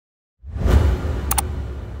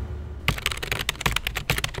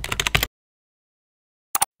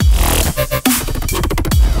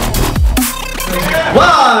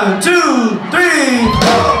1, 2, 3,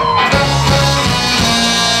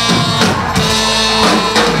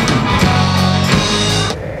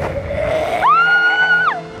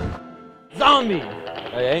 4. Zombie!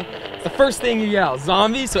 Okay? It's the first thing you yell,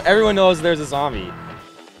 zombie, so everyone knows there's a zombie.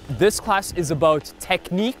 This class is about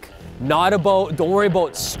technique, not about, don't worry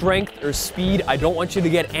about strength or speed. I don't want you to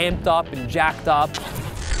get amped up and jacked up.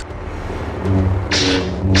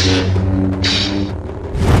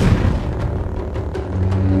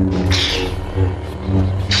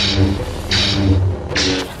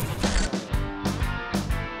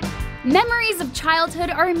 Memories of childhood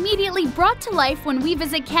are immediately brought to life when we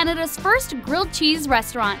visit Canada's first grilled cheese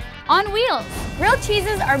restaurant, On Wheels. Grilled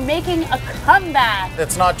cheeses are making a comeback.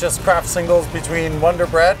 It's not just craft singles between Wonder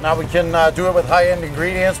Bread. Now we can do it with high-end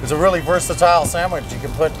ingredients. It's a really versatile sandwich. You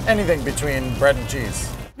can put anything between bread and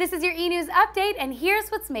cheese. This is your e-news update, and here's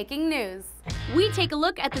what's making news. We take a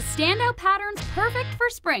look at the standout patterns perfect for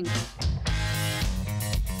spring.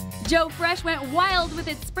 Joe Fresh went wild with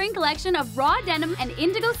its spring collection of raw denim and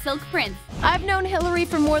indigo silk prints. I've known Hillary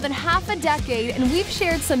for more than half a decade, and we've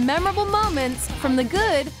shared some memorable moments, from the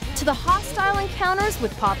good to the hostile encounters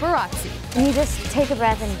with paparazzi. And you just take a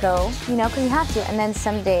breath and go, you know, because you have to. And then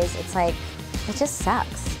some days it's like, it just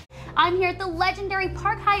sucks. I'm here at the legendary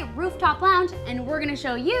Park Hyatt Rooftop Lounge, and we're gonna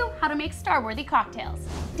show you how to make star-worthy cocktails.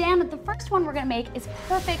 Dan, the first one we're gonna make is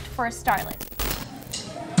perfect for a starlet.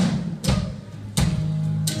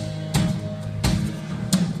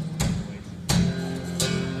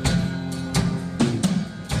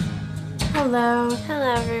 Hello.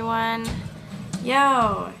 Hello, everyone.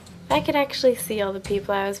 Yo, if I could actually see all the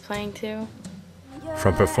people I was playing to.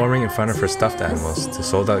 From performing in front of her stuffed animals to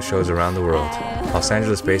sold-out shows around the world, Los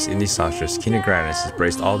Angeles-based indie songstress Kina Grannis has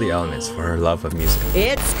braced all the elements for her love of music.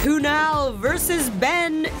 It's Kunal versus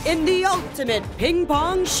Ben in the ultimate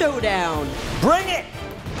ping-pong showdown. Bring it!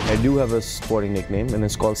 I do have a sporting nickname, and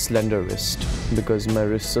it's called Slender Wrist, because my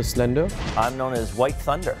wrists are slender. I'm known as White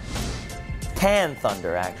Thunder. Tan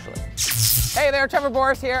Thunder, actually. Hey there, Trevor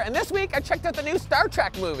Boris here, and this week I checked out the new Star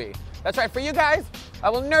Trek movie. That's right, for you guys, I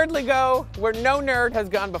will nerdly go where no nerd has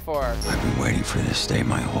gone before. I've been waiting for this day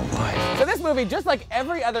my whole life. So this movie, just like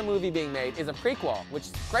every other movie being made, is a prequel, which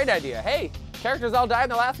is a great idea. Hey, characters all died in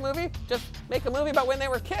the last movie, just make a movie about when they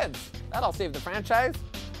were kids. That'll save the franchise.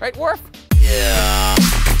 Right, Worf? Yeah.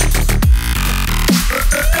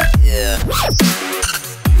 Yeah.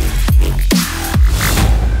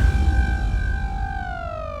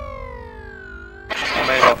 How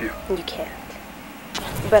may I help you? You can't.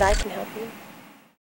 But I can